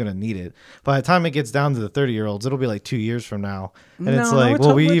one that's going to need it. By the time it gets down to the 30-year-olds, it'll be like 2 years from now. And it's like,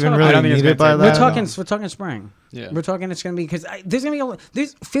 will we even really need it by that? We're talking spring. Yeah. We're talking it's going to be, because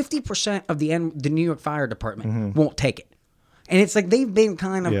there's 50% of the New York Fire Department won't take it. And it's like they've been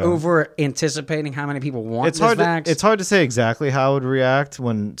kind of over anticipating how many people want this vax. It's hard to say exactly how it would react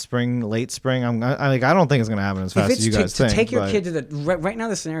when late spring. I don't think it's going to happen as fast as you guys think. To take your kid to right now,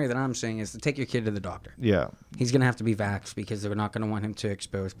 the scenario that I'm saying is to take your kid to the doctor. Yeah, he's going to have to be vaxxed because they're not going to want him to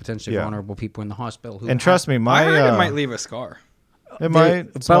expose potentially vulnerable people in the hospital. And trust me, I heard it might leave a scar. It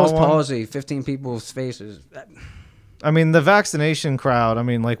might. Bell's palsy, 15 people's faces. I mean, the vaccination crowd,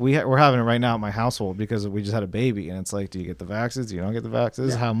 we're having it right now at my household because we just had a baby. And it's like, do you get the vaxes? Do you don't get the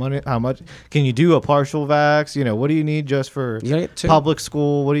vaxes? Yeah. How much? Can you do a partial vax? What do you need just for public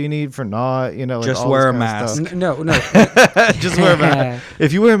school? What do you need for not? Just wear a mask. No. Just wear a mask.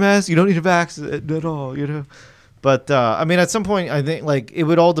 If you wear a mask, you don't need a vax at all, But, at some point, I think, it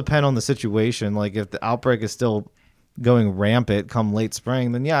would all depend on the situation. If the outbreak is still going rampant come late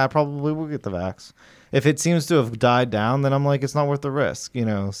spring, then, I probably will get the vax. If it seems to have died down, then I'm like, it's not worth the risk,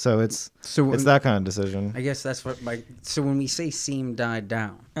 So it's that kind of decision. I guess that's what so when we say seem died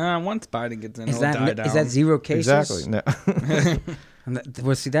down. Once Biden gets in, it'll die down. Is that 0 cases? Exactly. No.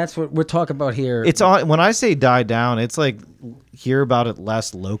 Well, see, that's what we're talking about here. It's on when I say die down, it's like hear about it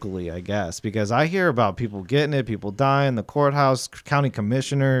less locally, I guess, because I hear about people getting it, people dying, the courthouse, county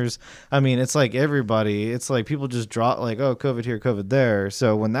commissioners. It's like everybody. It's like people just drop COVID here, COVID there.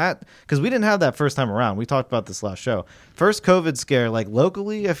 So because we didn't have that first time around. We talked about this last show. First COVID scare,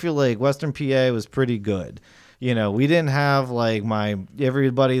 locally, I feel like Western PA was pretty good. We didn't have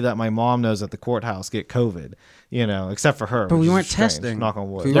everybody that my mom knows at the courthouse get COVID. Except for her. But we weren't testing. Knock on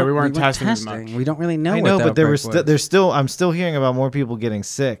wood. We weren't testing as much. We don't really know. I know, but I'm still hearing about more people getting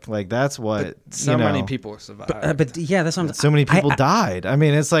sick. That's what. So many people survived. But that's what so many people died.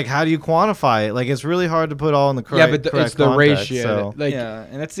 It's like, how do you quantify it? It's really hard to put all in the correct. Yeah, but it's the context, ratio. So.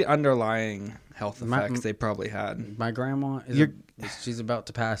 And it's the underlying health effects they probably had. My grandma she's about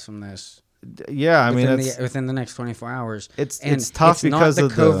to pass from this. Yeah, within the next 24 hours. It's tough because of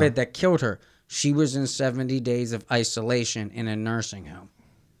the COVID that killed her. She was in 70 days of isolation in a nursing home.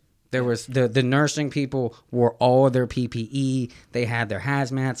 There was the nursing people wore all of their PPE. They had their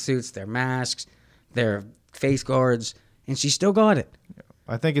hazmat suits, their masks, their face guards, and she still got it.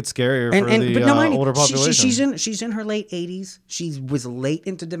 I think it's scarier for the older population. She's in her late 80s. She was late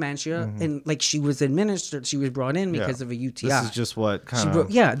into dementia, and she was brought in because of a UTI. This is just what kind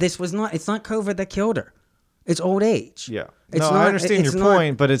of... It's not COVID that killed her. It's old age. Yeah. It's I understand your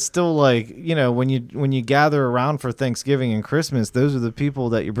point, but it's still like, when you gather around for Thanksgiving and Christmas, those are the people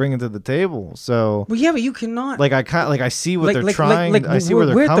that you're bringing to the table. So, well, yeah, but you cannot. I see what they're trying. I see where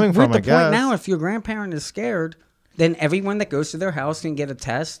they're coming from. We're at the point now. If your grandparent is scared, then everyone that goes to their house can get a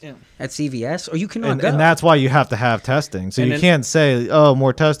test at CVS, or you cannot go. And that's why you have to have testing. So you can't say,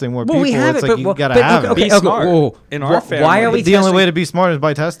 more testing, more people. We have it's it, like you got to have it. Be smart. In our family, why are we the only way to be smart is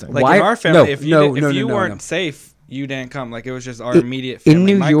by testing. Like in our family, if you weren't safe, you didn't come. Like it was just our immediate family. In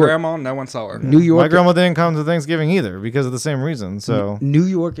New York, my grandma, no one saw her. New York, my grandma didn't come to Thanksgiving either because of the same reason. So New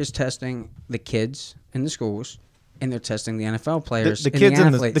York is testing the kids in the schools, and they're testing the NFL players. The kids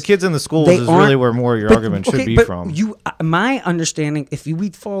in the schools is really where more of your argument should be from. My understanding, if we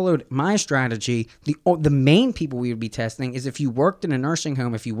followed my strategy, the main people we would be testing is if you worked in a nursing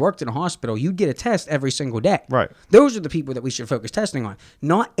home, if you worked in a hospital, you'd get a test every single day. Right. Those are the people that we should focus testing on,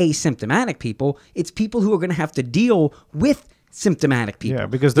 not asymptomatic people. It's people who are going to have to deal with symptomatic people. Yeah,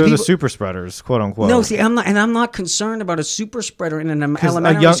 because they're the super spreaders, quote unquote. No, see, I'm not concerned about a super spreader in an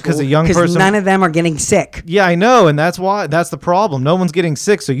elementary school because a young person, none of them are getting sick. Yeah, I know, and that's the problem. No one's getting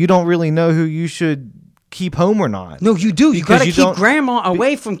sick, so you don't really know who you should keep home or not. No, you do. You got to keep grandma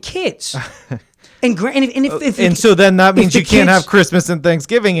away from kids. And so then that means you can't have Christmas and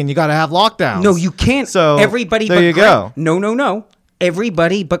Thanksgiving, and you got to have lockdowns. No, you can't. So everybody. There you go. No.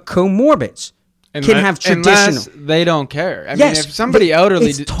 Everybody but comorbids can have traditional. Unless they don't care. I mean, if somebody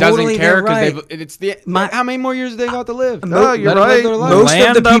elderly doesn't care because how many more years they got to live? No, you're right. Most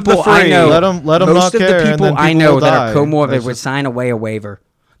of the people I know, let them most of the people I know that are comorbid would would sign away a waiver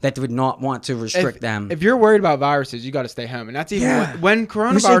that would not want to restrict them. If you're worried about viruses, you got to stay home, and that's even when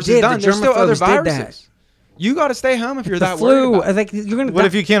coronavirus is done. There's still other viruses. You got to stay home if you're that worried about it. What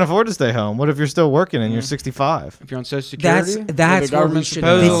if you can't afford to stay home? What if you're still working and you're 65? If you're on Social Security, that's the government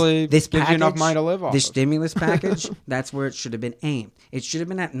supposedly gives you enough money to live off. This stimulus package, that's where it should have been aimed. It should have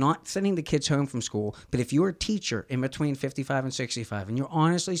been at not sending the kids home from school, but if you're a teacher in between 55 and 65 and you're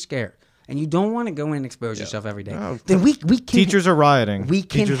honestly scared and you don't want to go in and expose yourself every day, then we can. Teachers are rioting. We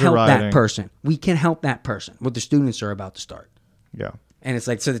can help that person. We can help that person. Well, the students are about to start. Yeah. And it's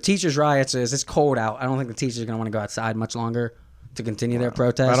like, so the teachers' riots it's cold out. I don't think the teachers are going to want to go outside much longer to continue their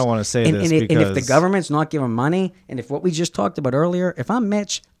protest. I don't want to say this and if the government's not giving money, and if what we just talked about earlier, if I'm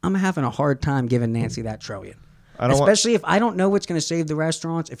Mitch, I'm having a hard time giving Nancy that trillion. Especially if I don't know what's going to save the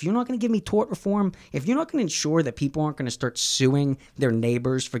restaurants. If you're not going to give me tort reform, if you're not going to ensure that people aren't going to start suing their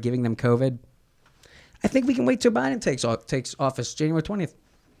neighbors for giving them COVID, I think we can wait till Biden takes office January 20th.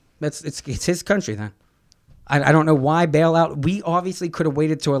 It's his country then. I don't know why bailout. We obviously could have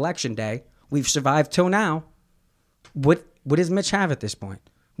waited till Election Day. We've survived till now. What does Mitch have at this point?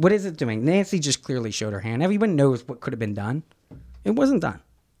 What is it doing? Nancy just clearly showed her hand. Everyone knows what could have been done. It wasn't done.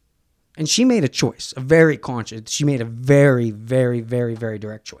 And she made a choice, a very conscious. She made a very, very, very, very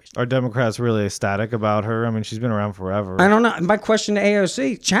direct choice. Are Democrats really ecstatic about her? I mean, she's been around forever. I don't know. My question to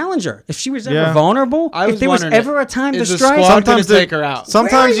AOC, challenge her. If she was ever vulnerable, if there was ever a time to strike, sometimes take her out.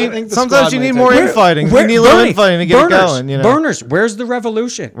 Sometimes you need more infighting. You need a little infighting to get it going. Burners, where's the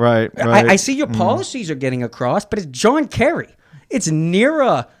revolution? Right. I see your policies are getting across, but it's John Kerry. It's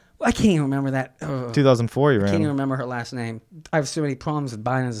Neera. I can't even remember that. 2004, you ran. I can't even remember her last name. I have so many problems with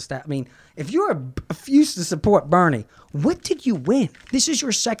Biden as a staff. I mean, if you used to support Bernie, what did you win? This is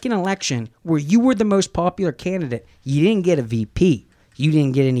your second election where you were the most popular candidate. You didn't get a VP. You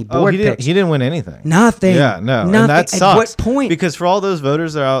didn't get any board picks. He didn't win anything. Nothing. Yeah, no. Nothing. And that sucks. At what point? Because for all those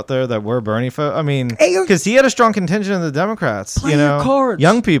voters that are out there that were Bernie I mean, because he had a strong contingent of the Democrats. Play your cards.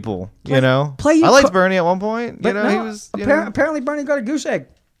 Young people, I liked Bernie at one point. He was. Apparently, Bernie got a goose egg.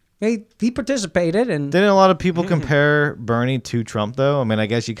 He participated, and didn't a lot of people compare Bernie to Trump though? I mean, I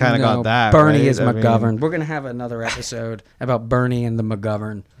guess you kind of got that. Bernie is McGovern. We're gonna have another episode about Bernie and the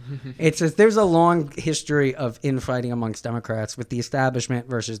McGovern. There's a long history of infighting amongst Democrats with the establishment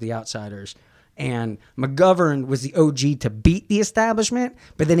versus the outsiders. And McGovern was the OG to beat the establishment,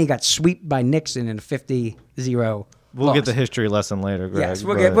 but then he got swept by Nixon in a 50-0. We'll get the history lesson later, Greg. Yes,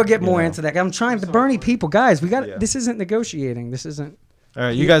 we'll get more into that. I'm trying the Bernie people, guys. This isn't negotiating. This isn't. All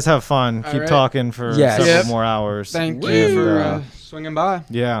right, you guys have fun. Keep talking for several more hours. Thank you for swinging by.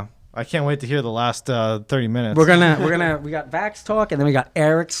 Yeah, I can't wait to hear the last 30 minutes. We got Vax talk, and then we got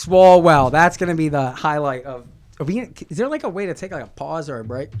Eric Swalwell. That's gonna be the highlight of. Is there like a way to take like a pause or a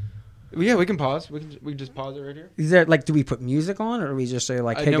break? Yeah, we can pause. We can just pause it right here. Is there do we put music on, or do we just say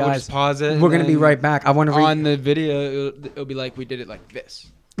like, "Hey guys, we'll just pause it. We're gonna be right back." I want to on the video. It'll be like we did it like this.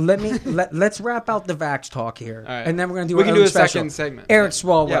 Let's wrap out the Vax talk here, and then we're gonna do. We can do a special. second segment. Eric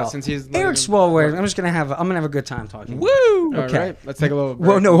Swalwell. Yeah, since he's Eric Swalwell. I'm gonna have a good time talking. Woo! Okay, all right, let's take a little break.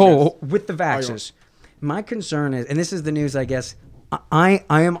 Well, no, with the Vaxes. My concern is, and this is the news, I guess, I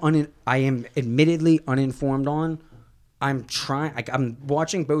am admittedly uninformed on. I'm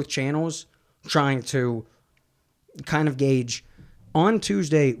watching both channels, trying to kind of gauge. On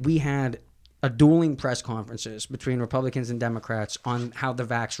Tuesday, we had a dueling press conferences between Republicans and Democrats on how the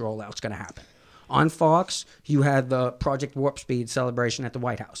vax rollout's going to happen. On Fox, you had the Project Warp Speed celebration at the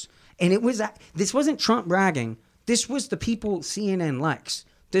White House. And this wasn't Trump bragging. This was the people CNN likes.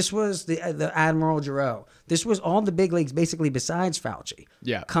 This was the Admiral Giroux. This was all the big leagues, basically, besides Fauci.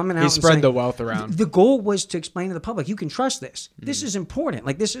 Yeah. Coming out He and spread saying, the wealth around. The goal was to explain to the public, you can trust this. This is important.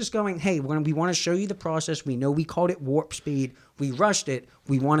 Like, this is going, hey, when we want to show you the process, we know we called it warp speed. We rushed it.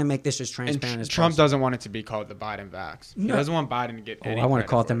 We want to make this as transparent as possible. Trump doesn't want it to be called the Biden vax. He doesn't want Biden to get any I want to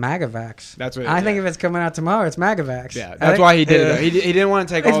call it the credit MAGA vax. That's what I think if it's coming out tomorrow, it's MAGA vax. Yeah, that's why he did it. Though. He didn't want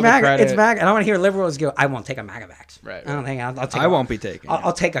to take all the credit. It's MAGA. I don't want to hear liberals go, I won't take a MAGA vax. Right. I don't think I'll take I won't be taking it.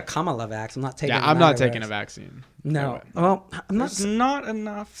 I'll take a Kamala vax. I'm not taking Yeah, I'm not taking vax. a vaccine. No. Well, I'm not. There's not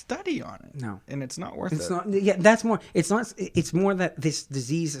enough study on it. No. And it's not worth It's it. not. Yeah, that's more. It's not. It's more that this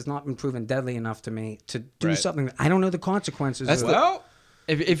disease has not been proven deadly enough to me to do Right. something. That I don't know the consequences. That's of. Well,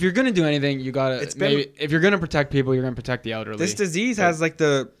 If you're gonna do anything, you gotta. If you're gonna protect people, you're gonna protect the elderly. this disease has like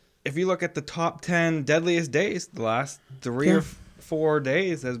if you look at the top 10 deadliest days, the last 3 or 4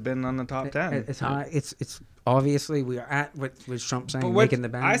 days has been on the top 10. It's high. It's obviously we are at what was Trump saying, But what making the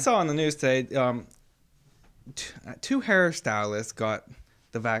ban. I saw on the news today, 2 hairstylists got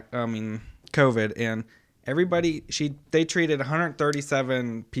COVID, and everybody they treated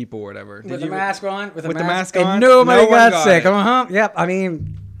 137 people or whatever. with a mask on, with the mask mask and on, nobody no one got sick. it. Yep. I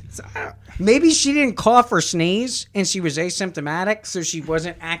mean, maybe she didn't cough or sneeze, and she was asymptomatic, so she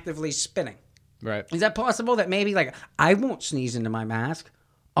wasn't actively spitting. right. Is that possible? That maybe like I won't sneeze into my mask.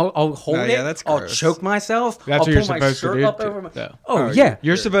 I'll hold it. Yeah, that's I'll gross. choke myself. That's I'll what you're pull my supposed to shirt do. up over my. Yeah. Oh yeah.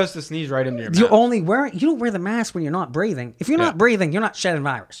 You're supposed to sneeze right into your You mouth. you don't wear the mask when you're not breathing. If you're not breathing, you're not shedding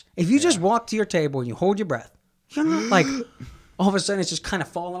virus. If you just walk to your table and you hold your breath, you're not like all of a sudden it's just kind of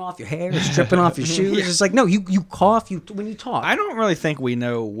falling off your hair, it's dripping off your shoes. It's like no, you cough when you talk. I don't really think we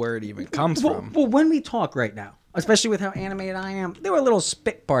know where it even comes from. Well, when we talk right now, especially with how animated I am, there were little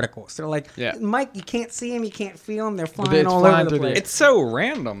spit particles. They're like, Mike, you can't see them, you can't feel them. They're flying all over the place. It's so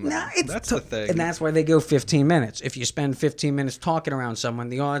random. Nah, That's the thing. And that's why they go 15 minutes. If you spend 15 minutes talking around someone,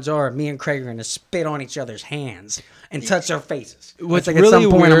 the odds are me and Craig are going to spit on each other's hands and touch their faces. What's like at really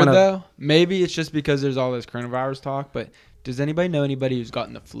some point weird, I'm gonna- though, maybe it's just because there's all this coronavirus talk, but does anybody know anybody who's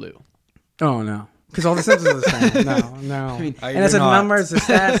gotten the flu? Oh, no. Because all the symptoms are the same. No. I mean, and it's the numbers, the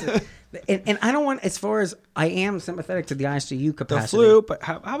stats. And I don't want, as far as I am sympathetic to the ICU the capacity. flu, but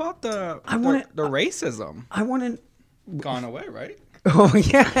how about the racism? I want to. Gone away, right? Oh,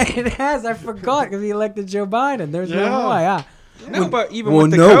 yeah, it has. I forgot because he elected Joe Biden. There's no why. Yeah. No, but even well,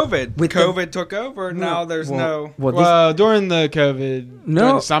 with the no. COVID, With COVID took over. Now there's no. Well, during the COVID, No.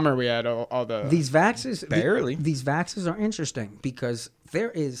 during the summer, we had all the. These vaxes, Barely. These vaxes are interesting because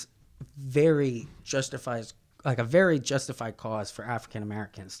there is very justified cause for African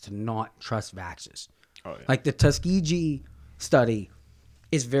Americans to not trust vaxes. Oh, yeah. Like the Tuskegee study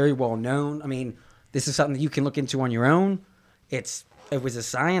is very well known. I mean, this is something that you can look into on your own. It was a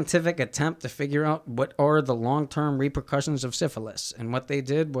scientific attempt to figure out what are the long-term repercussions of syphilis. And what they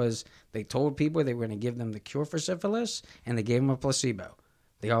did was they told people they were going to give them the cure for syphilis, and they gave them a placebo.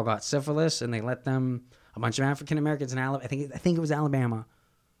 They all got syphilis, and they let them, a bunch of African Americans in Alabama, I think it was Alabama,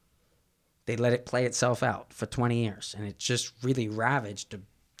 they let it play itself out for 20 years. And it just really ravaged a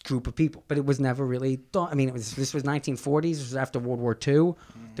group of people. But it was never really thought. I mean, this was 1940s. This was after World War II.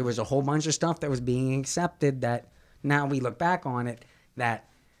 There was a whole bunch of stuff that was being accepted that now we look back on it, that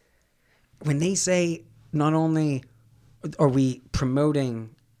when they say not only are we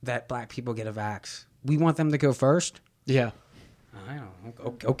promoting that black people get a vax, we want them to go first. Yeah.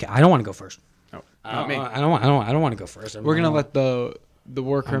 Okay. I don't want to go first. No, not me. I don't want to go first. We're gonna let the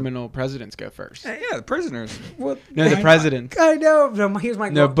war criminal presidents go first. Yeah, the prisoners. Well, No, the presidents. I know. No, here's my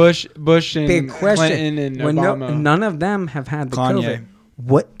No, Bush and big question. Clinton and When Obama. none of them have had the Kanye. COVID.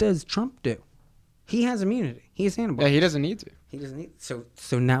 What does Trump do? He has immunity. He has antibodies. Yeah, he doesn't need to. He doesn't need. So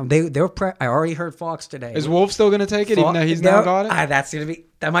now I already heard Fox today. Is Wolf still gonna take it, even though he's now got it? That's gonna be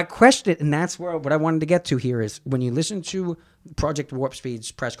my question, and that's what I wanted to get to here is when you listen to Project Warp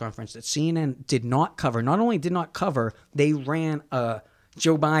Speed's press conference that CNN did not cover. Not only did not cover, they ran a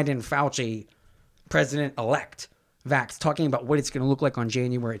Joe Biden Fauci president-elect vax talking about what it's going to look like on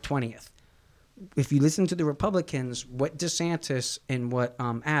January 20th. If you listen to the Republicans, what DeSantis and what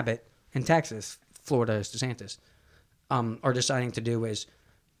Abbott in Texas, Florida is DeSantis, are deciding to do is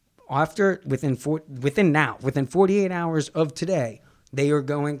within 48 hours of today They are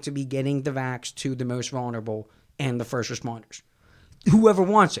going to be getting the vax to the most vulnerable and the first responders. Whoever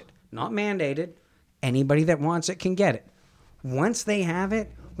wants it, not mandated. Anybody that wants it can get it. Once they have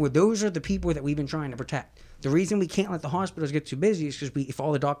it, well, those are the people that we've been trying to protect. The reason we can't let the hospitals get too busy is because if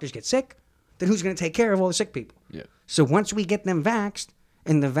all the doctors get sick, then who's going to take care of all the sick people? Yeah. So once we get them vaxxed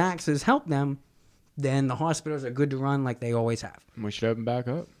and the vaxes help them, then the hospitals are good to run like they always have. We should open back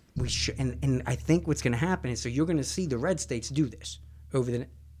up. We should, and I think what's going to happen is, so you're going to see the red states do this over the. Did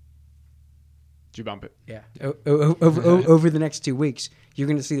you bump it? Yeah. Over the next 2 weeks, you're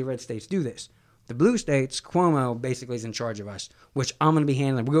going to see the red states do this. The blue states, Cuomo basically is in charge of us, which I'm going to be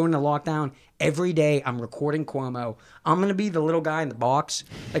handling. We're going to lockdown every day. I'm recording Cuomo. I'm going to be the little guy in the box.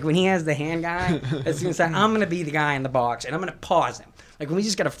 Like when he has the hand guy, that's going to say, I'm going to be the guy in the box, and I'm going to pause him. Like when we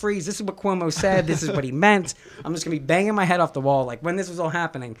just got to freeze, this is what Cuomo said, this is what he meant. I'm just going to be banging my head off the wall. Like when this was all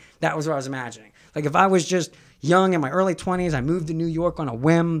happening, that was what I was imagining. Like if I was just young in my early 20s, I moved to New York on a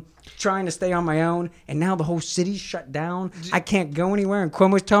whim, trying to stay on my own, and now the whole city's shut down. I can't go anywhere, and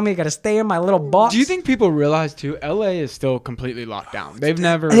Cuomo's telling me I got to stay in my little box. Do you think people realize too? LA is still completely locked down.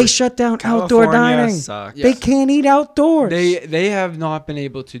 They shut down California outdoor dining. sucks. They can't eat outdoors. They have not been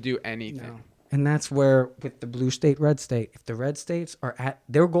able to do anything. No. And that's where, with the blue state, red state, if the red states are at,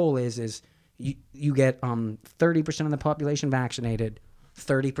 their goal is you get 30% of the population vaccinated,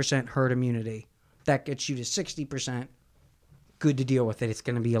 30% herd immunity. That gets you to 60%. Good to deal with it. It's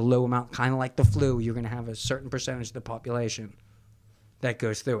going to be a low amount, kind of like the flu. You're going to have a certain percentage of the population that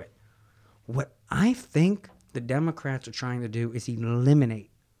goes through it. What I think the Democrats are trying to do is eliminate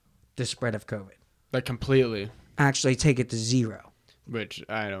the spread of COVID. Like completely. Actually take it to zero. Which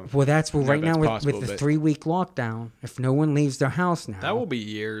I don't. Well, that's well, right now possible, with the 3-week lockdown. If no one leaves their house now, That will be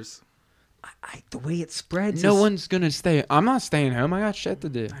years. The way it spreads. No one's gonna stay. I'm not staying home. I got shit to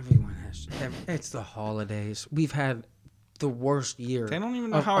do. Everyone has. It's the holidays. We've had the worst year. They don't even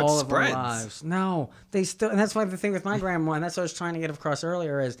know of how it all of our spreads. lives. No, they still. And that's why the thing with my grandma, and that's what I was trying to get across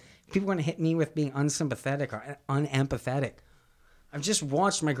earlier, is people are going to hit me with being unsympathetic or unempathetic. I've just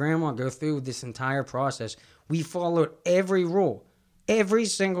watched my grandma go through this entire process. We followed every rule, every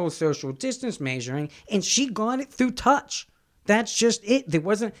single social distance measuring, and she got it through touch. That's just it. There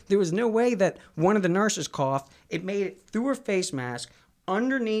was no way that one of the nurses coughed. It made it through her face mask,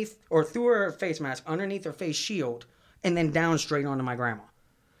 underneath her face shield, and then down straight onto my grandma.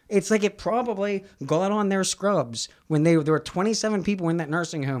 It's like it probably got on their scrubs when there were 27 people in that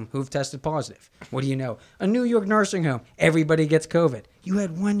nursing home who've tested positive. What do you know? A New York nursing home. Everybody gets COVID. You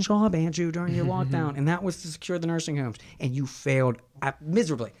had one job, Andrew, during your lockdown, and that was to secure the nursing homes. And you failed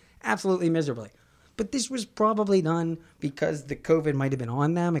miserably. Absolutely miserably. But this was probably done because the COVID might have been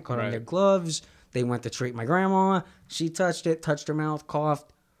on them. It caught on their gloves. They went to treat my grandma. She touched it, touched her mouth,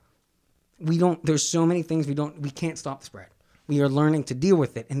 coughed. There's so many things we can't stop the spread. We are learning to deal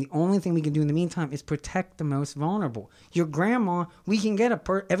with it. And the only thing we can do in the meantime is protect the most vulnerable. Your grandma, we can get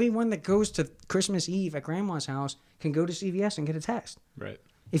everyone that goes to Christmas Eve at grandma's house can go to CVS and get a test. Right.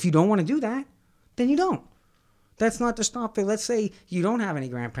 If you don't want to do that, then you don't. That's not to stop it. Let's say you don't have any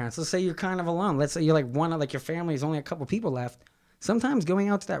grandparents. Let's say you're kind of alone. Let's say you're like your family is only a couple people left. Sometimes going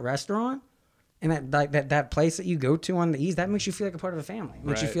out to that restaurant and that place that you go to on the east, that makes you feel like a part of a family. It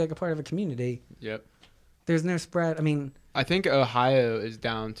makes you feel like a part of a community. Yep. There's no spread. I mean, I think Ohio is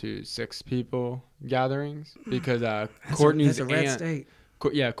down to 6 people gatherings because Courtney's that's a red aunt. state.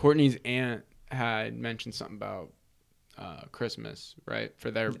 Courtney's aunt had mentioned something about Christmas, right,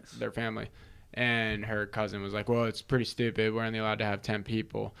 for their family, and her cousin was like, "Well, it's pretty stupid. We're only allowed to have 10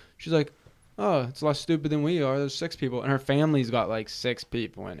 people." She's like, "Oh, it's less stupid than we are. There's 6 people," and her family's got like 6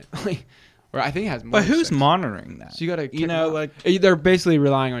 people in it. Or I think it has more. But who's 6. monitoring that? So you gotta, like they're basically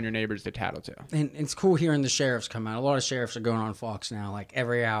relying on your neighbors to tattle to. And it's cool hearing the sheriffs come out. A lot of sheriffs are going on Fox now, like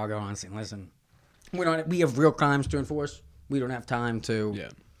every hour going on saying, "Listen, we have real crimes to enforce. We don't have time to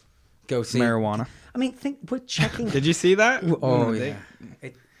go see marijuana." I mean, we're checking. Did you see that? Oh yeah.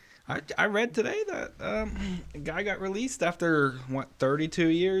 I read today that a guy got released after 32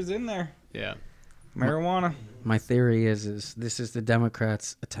 years in there. Yeah. Marijuana. My theory is this is the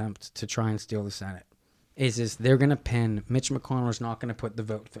Democrats' attempt to try and steal the Senate. Is they're going to pin Mitch McConnell's not going to put the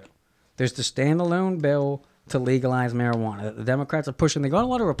vote through. There's the standalone bill to legalize marijuana. The Democrats are pushing. They got a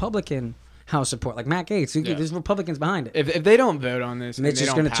lot of Republican House support, like Matt Gaetz. There's Republicans behind it. If they don't vote on this, Mitch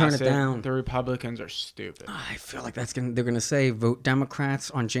is going to turn it down. The Republicans are stupid. I feel like they're going to say vote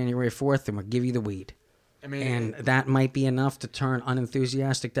Democrats on January 4th, and we'll give you the weed. I mean, and that might be enough to turn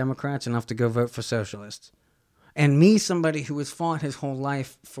unenthusiastic Democrats enough to go vote for socialists. And me, somebody who has fought his whole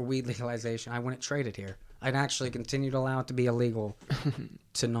life for weed legalization, I wouldn't trade it here. I'd actually continue to allow it to be illegal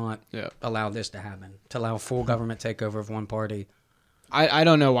to not allow this to happen, to allow full government takeover of one party. I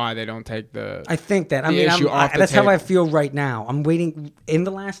don't know why they don't take the. I think that. That's how I feel right now. I'm waiting. In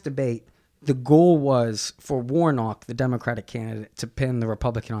the last debate, the goal was for Warnock, the Democratic candidate, to pin the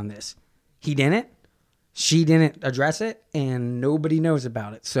Republican on this. He didn't. She didn't address it, and nobody knows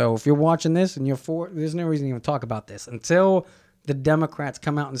about it. So if you're watching this and you're for, there's no reason to even talk about this until the Democrats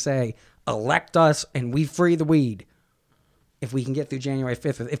come out and say, elect us and we free the weed. If we can get through January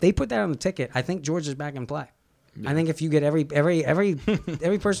 5th. If they put that on the ticket, I think Georgia's back in play. Yeah. I think if you get every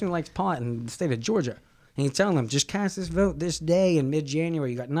person who likes pot in the state of Georgia, and you tell them, just cast this vote this day in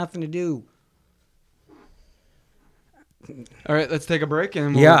mid-January, you got nothing to do. All right, let's take a break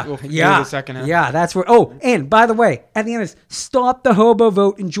and we'll do the second half. Yeah, that's where. Oh, and by the way, at the end of this, stop the hobo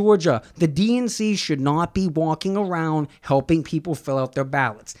vote in Georgia. The DNC should not be walking around helping people fill out their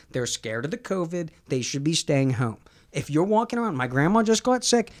ballots. They're scared of the COVID. They should be staying home. If you're walking around, my grandma just got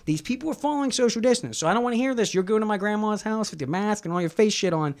sick. These people are following social distance. So I don't want to hear this. You're going to my grandma's house with your mask and all your face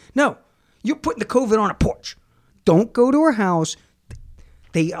shit on. No, you're putting the COVID on a porch. Don't go to her house.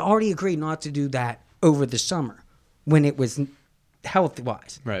 They already agreed not to do that over the summer when it was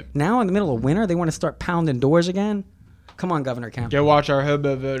health-wise. Right. Now in the middle of winter, they want to start pounding doors again. Come on, Governor Kemp. Go watch our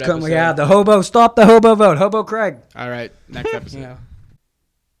hobo vote episode. Yeah, the hobo. Stop the hobo vote. Hobo Craig. All right, next episode. Yeah.